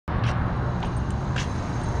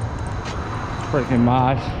freaking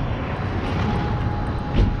Mosh.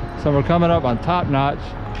 So we're coming up on Top Notch,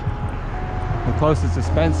 the closest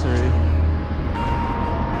dispensary.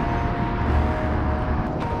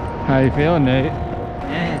 How you feeling, Nate?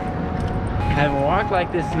 Man, I haven't walked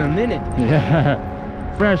like this in a minute.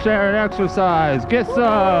 Yeah. Fresh air and exercise. Get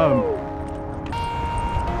some.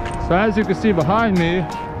 So as you can see behind me,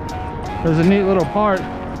 there's a neat little park.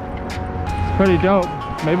 It's pretty dope.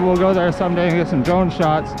 Maybe we'll go there someday and get some drone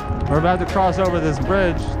shots. We're about to cross over this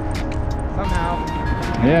bridge. Somehow.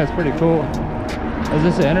 Yeah, it's pretty cool. Is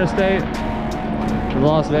this an interstate? The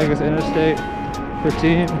Las Vegas Interstate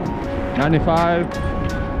 15, 95. You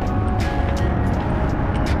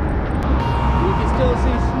can still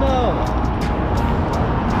see snow.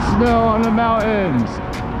 Snow on the mountains.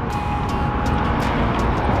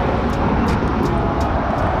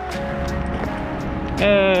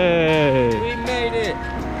 Hey! We made it.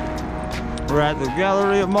 We're at the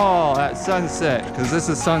Galleria Mall at Sunset, because this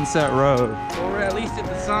is Sunset Road. Well, we're at least at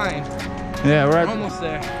the sign. Yeah, we're Almost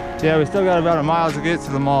there. Yeah, we still got about a mile to get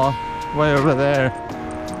to the mall, way over there.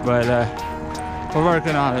 But we're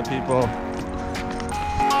working on it, people.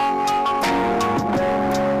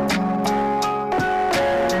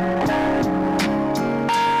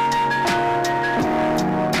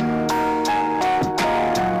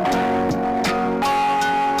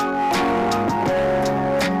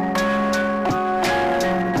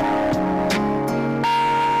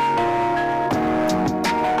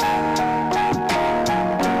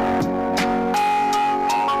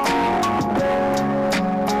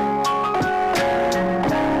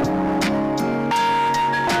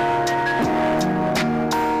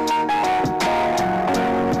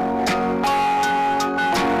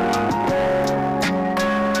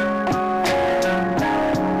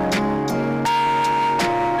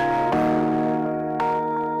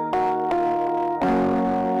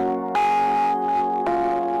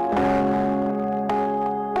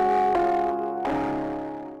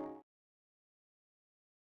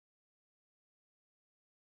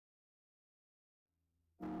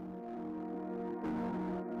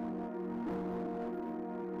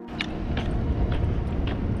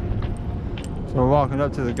 So we're walking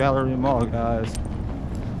up to the Galleria Mall, guys.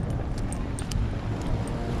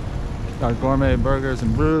 Got gourmet burgers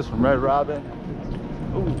and brews from Red Robin.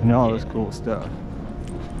 Ooh, and all this cool stuff.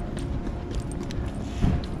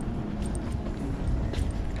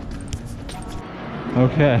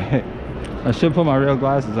 Okay. I should put my real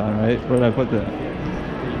glasses on, right? Where did I put that?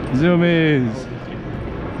 Zoomies!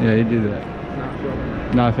 Yeah, you do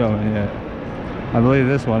that. Not filming yet. I believe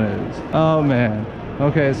this one is. Oh man.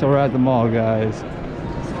 Okay, so we're at the mall, guys.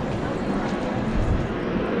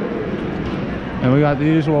 And we got the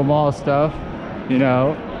usual mall stuff, you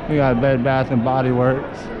know. We got Bed Bath & Body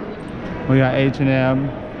Works. We got H&M.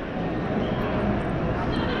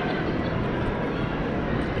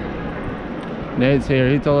 Nate's here,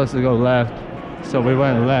 he told us to go left, so we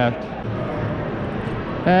went left.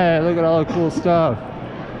 Hey, look at all the cool stuff.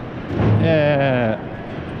 Yeah.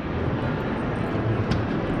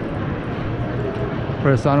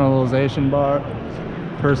 Personalization bar.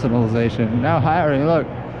 Personalization. Now hiring, look.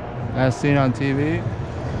 As seen on TV.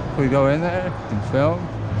 If we go in there and film.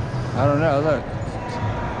 I don't know, look.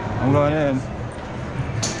 I'm going in.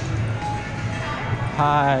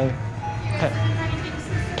 Hi. Hey.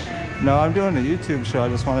 No, I'm doing a YouTube show. I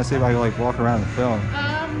just want to see if I can like walk around and film.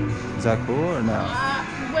 Is that cool or no?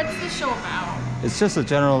 What's the show about? It's just a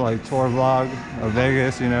general like tour vlog of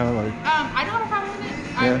Vegas, you know, like. I don't have a problem with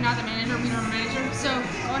it. I'm not the manager, so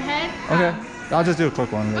go ahead. Okay, I'll just do a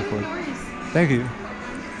quick one real quick. No worries. Thank you.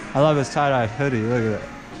 I love his tie-dye hoodie, look at that.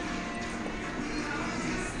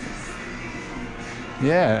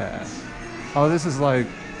 Yeah. Oh, this is like,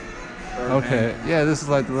 okay. Yeah, this is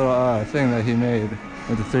like the little thing that he made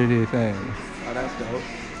with the 3D thing. Oh, that's dope.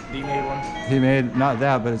 He made one? He made, not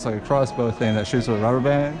that, but it's like a crossbow thing that shoots with a rubber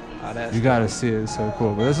band. Oh, that's you gotta see it, it's so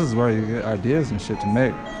cool. But this is where you get ideas and shit to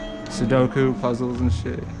make. Sudoku, puzzles and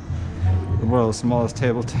shit. The world's smallest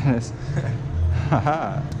table tennis.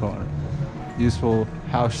 Haha. Useful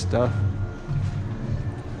house stuff.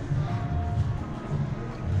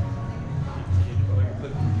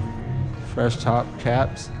 Fresh top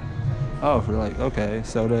caps. Oh, for like, okay,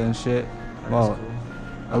 soda and shit. Well,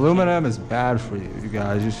 aluminum is bad for you, you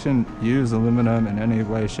guys. You shouldn't use aluminum in any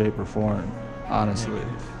way, shape, or form. Honestly.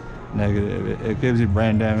 Negative. It gives you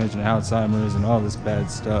brain damage and Alzheimer's and all this bad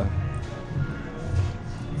stuff.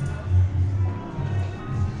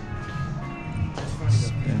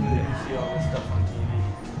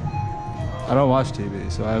 I don't watch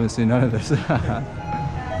TV, so I haven't seen none of this.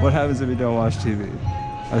 What happens if you don't watch TV?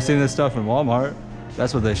 I've seen this stuff in Walmart.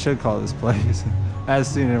 That's what they should call this place. As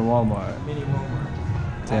seen in Walmart. Mini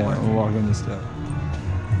Walmart. Damn, we'll walk in this stuff.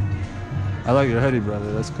 I like your hoodie,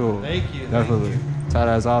 brother. That's cool. Thank you. Definitely.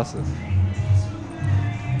 Tie-dye's awesome.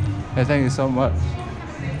 Hey, thank you so much.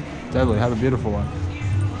 Definitely. Have a beautiful one.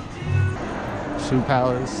 Shoe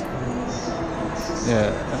Palace.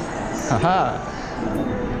 Yeah. Haha.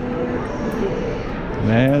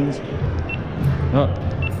 Mans. Oh.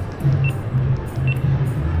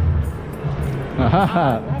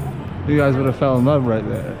 Haha. You guys would have fell in love right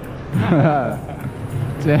there.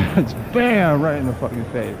 Damn, bam, right in the fucking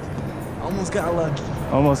face. Almost got lucky.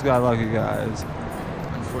 Almost got lucky, guys.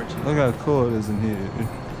 Unfortunately. Look how cool it is in here.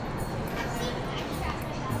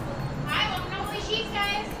 Hi, welcome to Holy Sheets,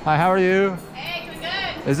 guys. Hi, how are you? Hey, doing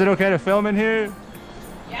good. Is it okay to film in here?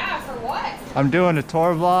 Yeah, for what? I'm doing a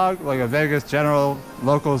tour vlog, like a Vegas general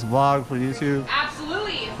locals vlog for YouTube.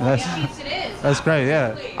 Absolutely. That's- Holy Sheets it is. That's great, yeah.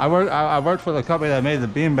 Absolutely. I worked for the company that made the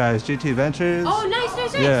beanbags, GT Ventures. Oh, nice.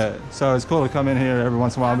 Yeah, so it's cool to come in here every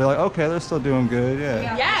once in a while and be like, okay, they're still doing good,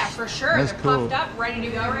 yeah. Yeah, for sure. That's They're cool. puffed up, ready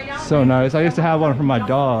to go right now. So nice. I used to have one for my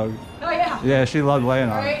dog. Oh, yeah. Yeah, she loved laying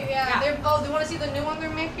on it. Right, yeah. They want to see the new one they're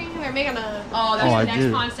making? They're making a... Oh, there's Oh, I the next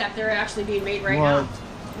do. concept. They're actually being made right What?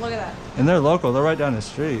 now. Look at that. And they're local, they're right down the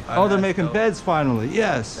street. Oh, Oh, they're that's making dope. beds finally,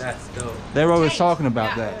 yes. That's dope. They were always Tanks, talking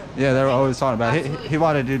about yeah. that. Yeah, they were always talking about it. Absolutely. He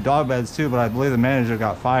wanted to do dog beds too, but I believe the manager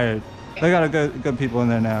got fired. They got a good people in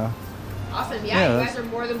there now. Awesome. Yeah, Yeah, you that's- guys are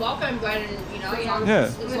more than welcome. Go ahead and, you know, as long as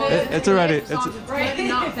Yeah. as long as It's already- as long as it's- it's good and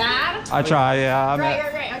not bad. I try, yeah. Right.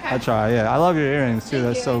 Okay. I try, yeah. I love your earrings too.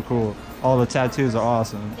 That's so cool. All the tattoos are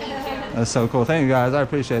awesome. That's so cool. Thank you guys. I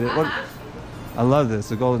appreciate it. What? I love this.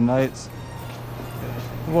 The Golden Knights.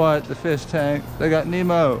 What? The fish tank. They got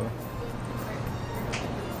Nemo.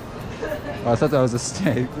 Oh, I thought that was a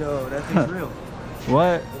snake. Yo, that thing's real.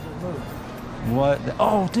 What? What?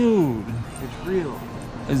 Oh, dude. It's real.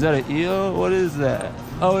 Is that an eel? What is that?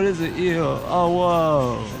 Oh, it is an eel. Oh,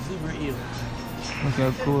 whoa. Zebra eel. Look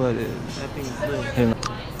how cool that is. That thing's lit. Hey,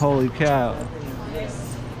 holy cow.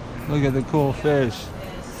 Look at the cool fish.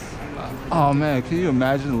 Oh man, can you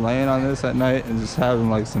imagine laying on this at night and just having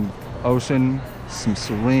like some ocean, some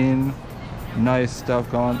serene, nice stuff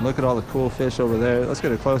going? Look at all the cool fish over there. Let's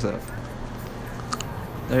get a close up.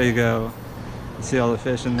 There you go. See all the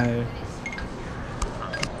fish in there.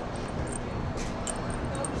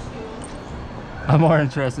 I'm more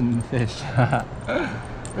interested in fish.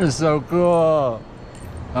 They're so cool.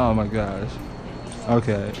 Oh my gosh.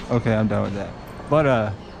 Okay, I'm done with that.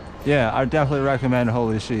 But yeah, I definitely recommend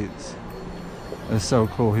Holy Sheets. It's so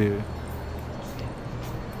cool here.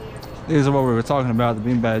 These are what we were talking about, the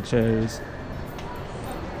beanbag chairs.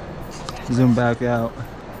 Zoom back out.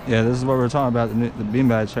 Yeah, this is what we were talking about, the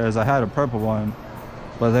beanbag chairs. I had a purple one,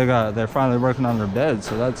 but they're finally working on their bed,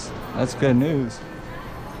 so that's good news.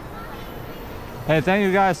 Hey, thank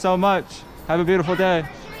you guys so much. Have a beautiful day.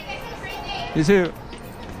 You too.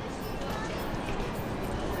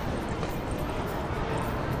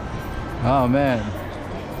 Oh man,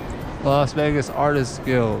 Las Vegas Artists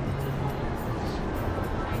Guild.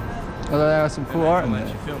 Oh, they got some cool art in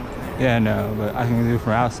there. Yeah, no, but I can do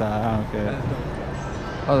from outside. I don't care.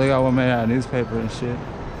 Oh, they got one made out of newspaper and shit.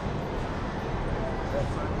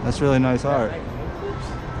 That's really nice art.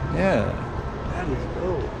 Yeah. That is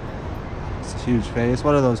dope. It's a huge face.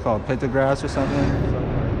 What are those called? Pictographs or something?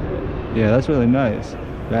 Yeah, that's really nice.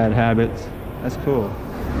 Bad Habits. That's cool.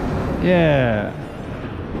 Yeah.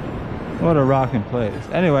 What a rocking place.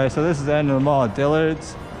 Anyway, so this is the end of the mall at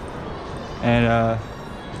Dillard's. And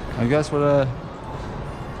I guess we'll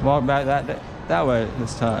walk back that way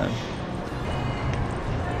this time.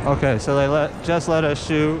 Okay, so they just let us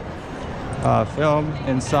shoot film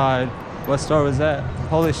inside. What store was that?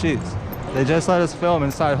 Holy Sheets. They just let us film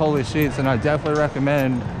inside Holy Sheets, and I definitely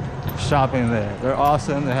recommend shopping there. They're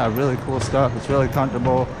awesome. They have really cool stuff. It's really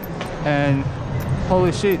comfortable. And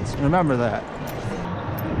Holy Sheets, remember that.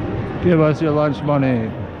 Give us your lunch money.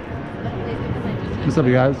 What's up,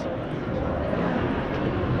 you guys?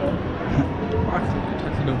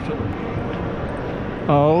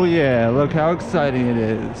 Oh yeah, look how exciting it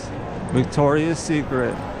is. Victoria's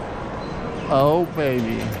Secret. Oh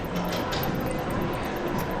baby.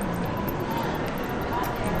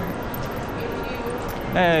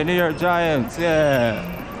 Hey, New York Giants, yeah.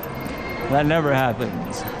 That never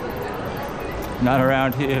happens. Not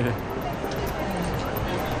around here.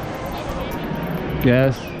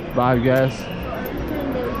 Guess, 5 guess.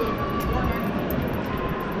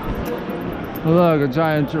 Look, a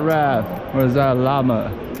giant giraffe. Or is that a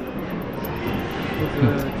llama? It's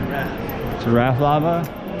a giraffe. Giraffe llama?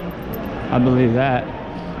 I believe that.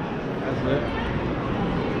 That's it.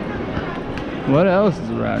 What else is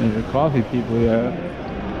around here? Coffee people, yeah.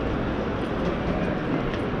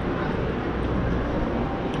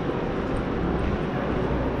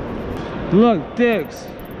 Look, dicks.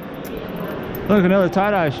 Look, another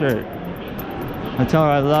tie-dye shirt. I tell her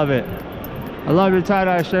I love it. I love your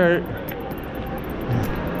tie-dye shirt.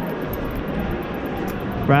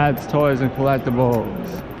 Brad's Toys and Collectibles.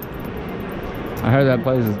 I heard that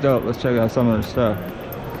place is dope. Let's check out some of their stuff.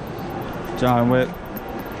 John Wick.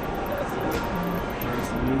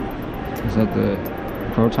 Is that the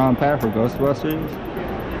proton pack for Ghostbusters?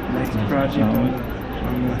 Next project on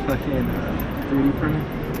the fucking 3D printer.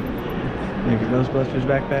 Make a Ghostbusters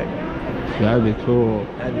backpack. That'd be cool.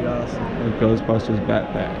 That'd be awesome. A Ghostbusters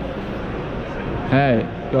backpack. Hey,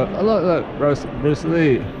 look, Bruce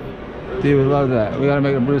Lee. Dude would love that. We gotta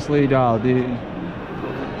make a Bruce Lee doll, dude.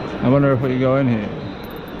 I wonder if we can go in here.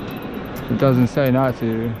 It doesn't say not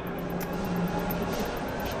to.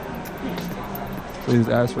 Please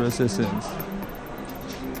ask for assistance.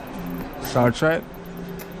 Star Trek.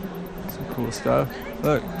 Some cool stuff.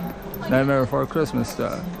 Look, Nightmare Before Christmas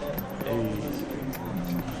stuff. Hey,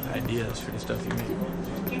 ideas for the stuff you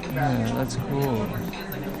make. Yeah, that's cool.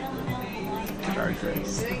 Star Trek.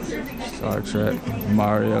 Star Trek,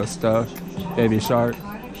 Mario stuff, Baby Shark,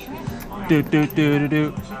 do do do do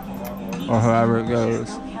do, or however it goes.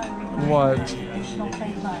 What?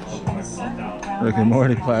 Rick and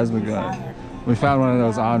Morty plasma gun. We found one of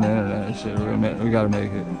those on the internet and shit. We gotta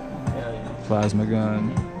make it. Plasma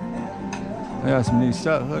gun. I got some neat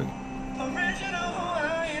stuff. Look.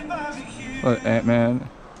 Look, Ant-Man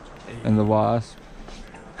and the Wasp.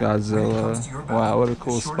 Godzilla. Wow, what a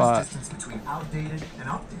cool spot.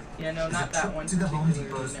 Yeah, no, not that one.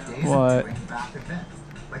 What?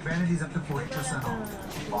 Like vanities up to 40%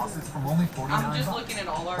 off. Losses from only 49. I'm just looking at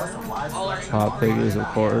all our Pop figures, of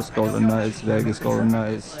course. Golden Knights, Vegas Golden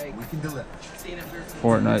Knights. We can deliver.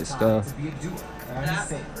 Fortnite stuff. Be a doer and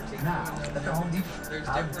safer. Now, at the Home Depot,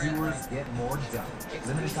 our doers get more done.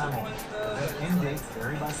 Limited time only. The end dates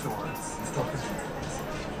vary by stores.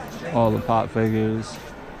 All the pop figures.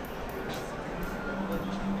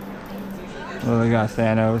 Well, they got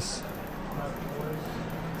Thanos.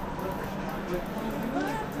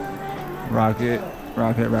 Rocket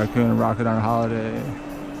Raccoon, Rocket on a Holiday.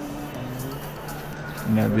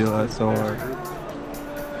 Nebula, Thor.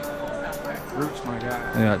 Groot's my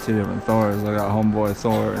guy. They got two different Thors. They got Homeboy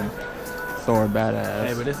Thor and Thor Badass.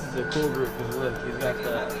 Hey, but this is a cool Groot because look, he's got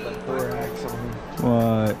the Thor axe on him.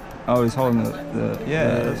 What? Oh, he's holding the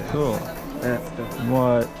yeah, that's cool. That's the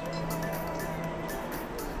What?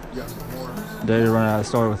 Dare you run out of the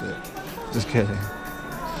store with it? Just kidding.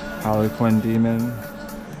 Harley Quinn Demon.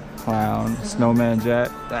 Clown. Snowman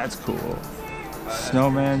Jack. That's cool.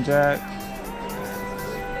 Snowman Jack.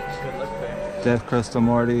 Death Crystal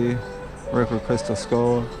Morty. Rick with Crystal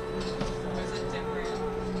Skull.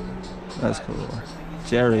 That's cool.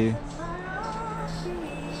 Jerry.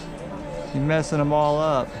 You messing them all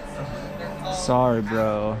up. Sorry,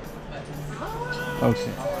 bro.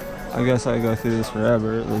 Okay. I guess I go through this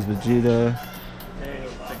forever. There's Vegeta.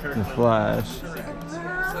 The Flash.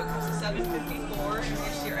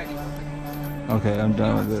 Okay, I'm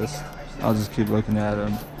done with this. I'll just keep looking at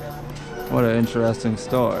him. What an interesting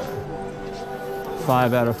store.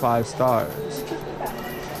 5 out of 5 stars.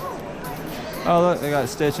 Oh look, they got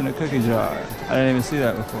Stitch in a cookie jar. I didn't even see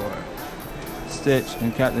that before. Stitch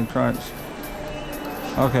and Captain Crunch.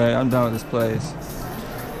 Okay, I'm done with this place.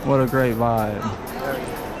 What a great vibe.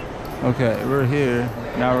 Okay, we're here.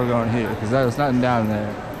 Now we're going here because there's nothing down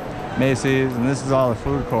there. Macy's, and this is all the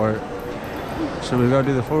food court. Should we go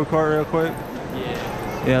do the food court real quick?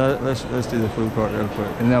 Yeah, let's do the food court real quick,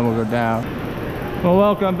 and then we'll go down. Well,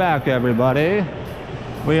 welcome back, everybody.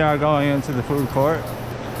 We are going into the food court,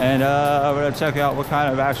 and we're gonna check out what kind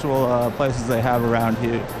of actual places they have around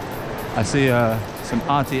here. I see some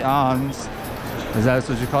Auntie Anne's. Is that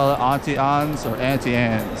what you call it? Auntie Anne's or Auntie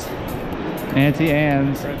Anne's? Auntie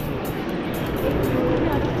Anne's.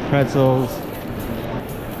 Pretzels.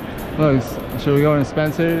 Look, should we go in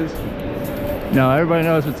Spencer's? No, everybody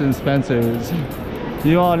knows what's in Spencer's.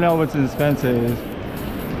 You all know what's in Spencer's.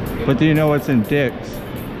 But do you know what's in Dick's?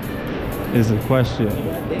 Is the question.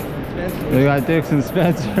 They got Dick's and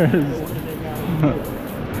Spencer's.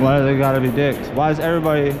 Why do they gotta be Dick's? Why does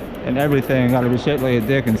everybody and everything gotta be shaped like a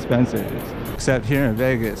dick in Spencer's? Except here in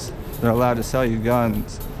Vegas, they're allowed to sell you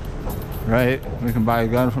guns. Right? We can buy a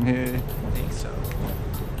gun from here. I think so.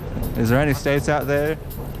 Is there any states out there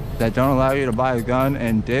that don't allow you to buy a gun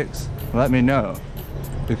and Dick's? Let me know.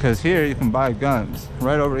 Because here you can buy guns.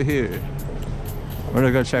 Right over here. We're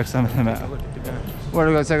gonna go check some of them out. We're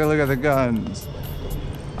gonna go take a look at the guns.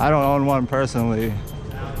 I don't own one personally,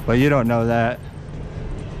 but you don't know that.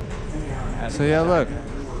 So yeah, look.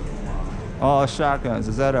 All shotguns.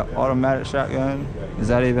 Is that an automatic shotgun? Is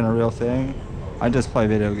that even a real thing? I just play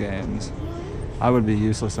video games. I would be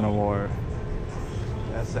useless in a war.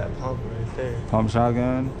 That's that pump right there. Pump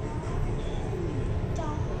shotgun.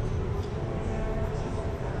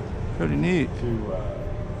 Pretty neat.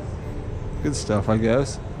 Good stuff, I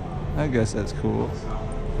guess. I guess that's cool.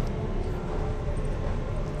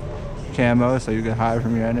 Camo, so you can hide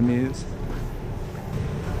from your enemies.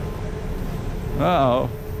 Uh-oh.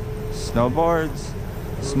 Snowboards?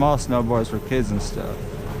 Small snowboards for kids and stuff.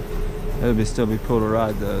 It would still be cool to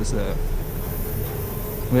ride those though.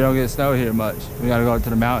 We don't get snow here much. We gotta go to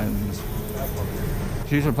the mountains.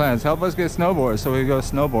 Future plans, help us get snowboards so we go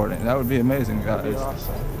snowboarding. That would be amazing, guys. That'd be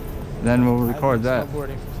awesome. Then we'll record that.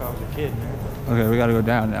 Snowboarding since I was a kid, man. Okay, we gotta go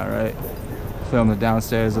down now, right? Film the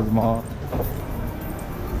downstairs of the mall.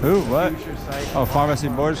 Who? What? Oh, Pharmacy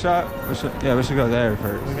Boardshop? We should go there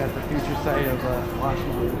first. We got the future site of Mosh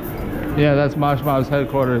Mob. Yeah, that's Mosh Mob's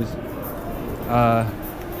headquarters.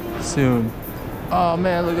 Soon. Oh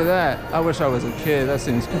man, look at that. I wish I was a kid. That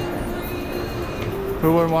seems cool.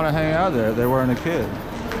 Who wouldn't want to hang out there if they weren't a kid?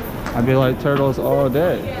 I'd be like turtles all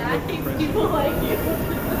day. Yeah, I think people like you.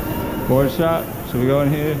 Boardshop? Should we go in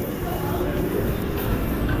here?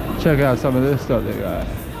 Check out some of this stuff they got.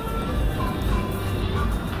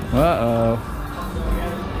 Uh-oh.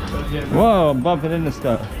 Whoa, I'm bumping into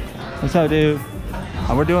stuff. What's up, dude?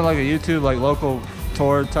 We're doing like a YouTube, like local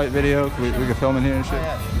tour type video. We can film in here and shit.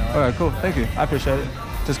 Alright, cool. Thank you. I appreciate it.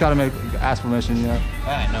 Just gotta ask permission, you know.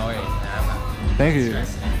 Alright, no worries. Thank you.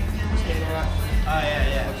 Oh,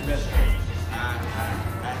 yeah.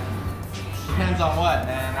 Depends on what,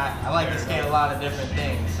 man. I like to skate a lot of different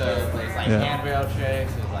things. So there's like handrail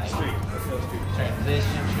tricks, there's like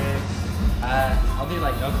transition tricks. I'll do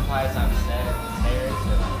like no compliance on stairs, so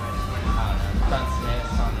like, I don't know, front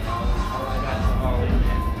sniffs on the nose.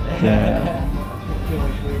 Yeah.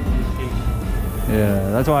 Yeah,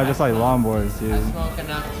 that's why I just like longboards, dude. I smoke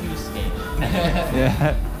enough to skate.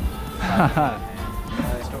 Yeah.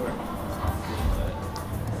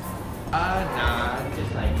 Nah,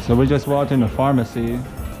 just like. So we just walked in the pharmacy,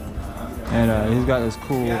 and he's got this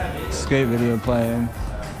cool skate video playing.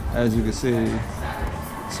 As you can see,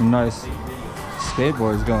 some nice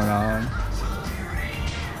skateboards going on.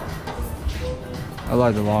 I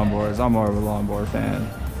like the longboards. I'm more of a longboard fan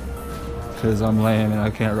because I'm lame and I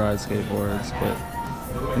can't ride skateboards, but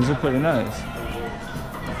these are pretty nice.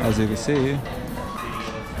 As you can see.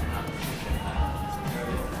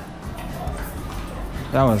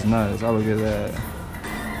 That was nice. I would get that.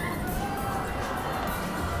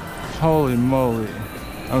 Holy moly.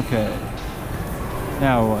 Okay.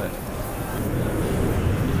 Now what?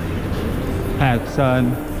 Heck,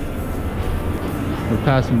 son. We're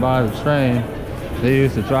passing by the train. They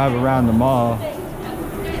used to drive around the mall.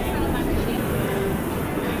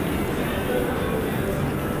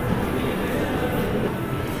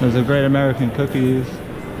 There's a Great American Cookies.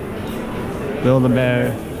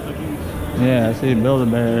 Build-A-Bear. Yeah, I see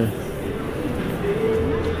Build-A-Bear.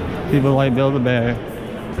 People like Build-A-Bear.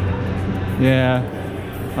 Yeah,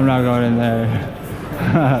 I'm not going in there.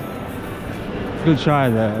 Good try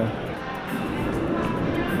though.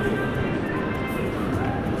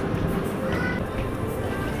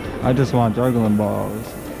 I just want juggling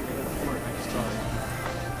balls.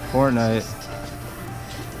 Fortnite.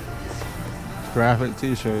 Graphic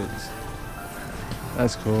t-shirts.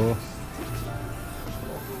 That's cool.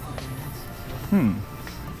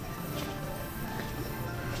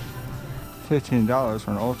 $15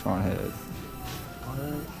 for an Ultron head.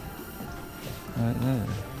 Right there.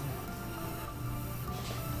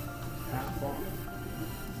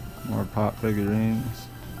 More pop figurines.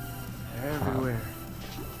 Everywhere.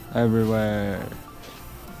 Everywhere.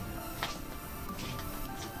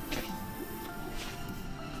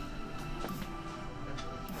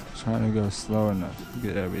 Trying to go slow enough to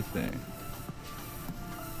get everything.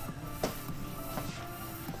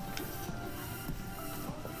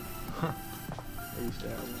 I used to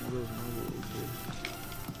have one of those when I was a little kid.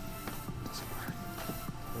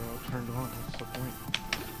 They're all turned on. What's the point?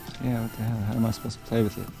 Yeah, what the hell? How am I supposed to play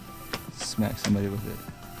with it? Smack somebody with it.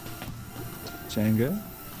 Jenga?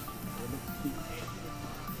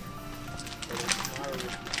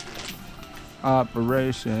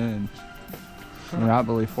 Operation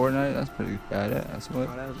Monopoly Fortnite? That's pretty badass. What?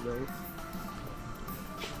 Oh, that was dope.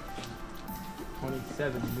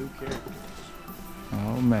 27 new characters.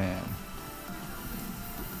 Oh man.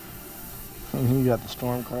 You got the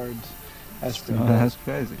storm cards. That's pretty Oh, that's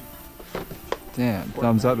crazy. Damn,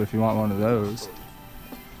 thumbs up if you want one of those.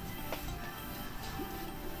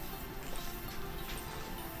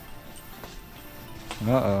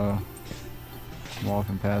 Uh-oh.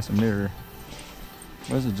 Walking past a mirror.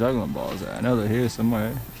 Where's the juggling balls at? I know they're here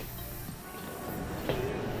somewhere.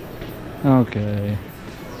 Okay.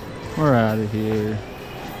 We're out of here.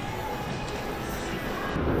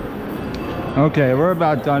 Okay, we're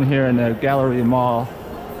about done here in the Galleria Mall.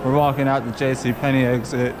 We're walking out the JCPenney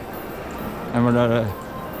exit. And we're gonna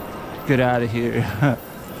get out of here.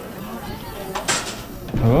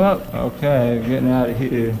 Oh, okay, getting out of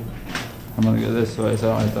here. I'm gonna go this way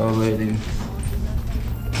so I don't have to old lady.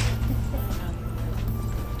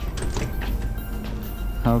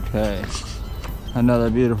 Okay, another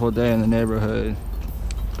beautiful day in the neighborhood.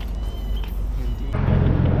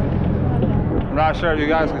 I'm not sure if you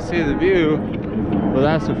guys can see the view, but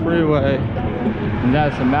that's the freeway and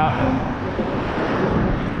that's the mountain.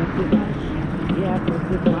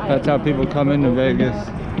 That's how people come into Vegas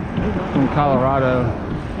from Colorado,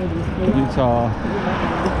 Utah.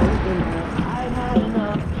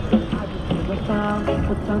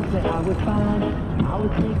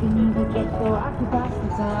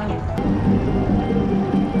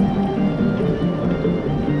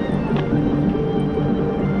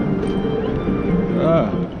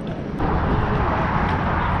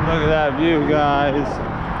 Look at that view, guys.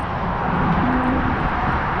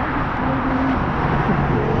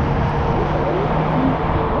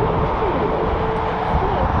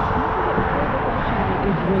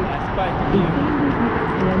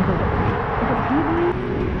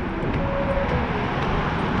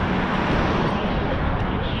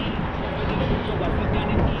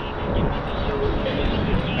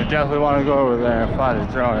 I definitely want to go over there and fly the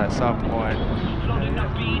drone at some point.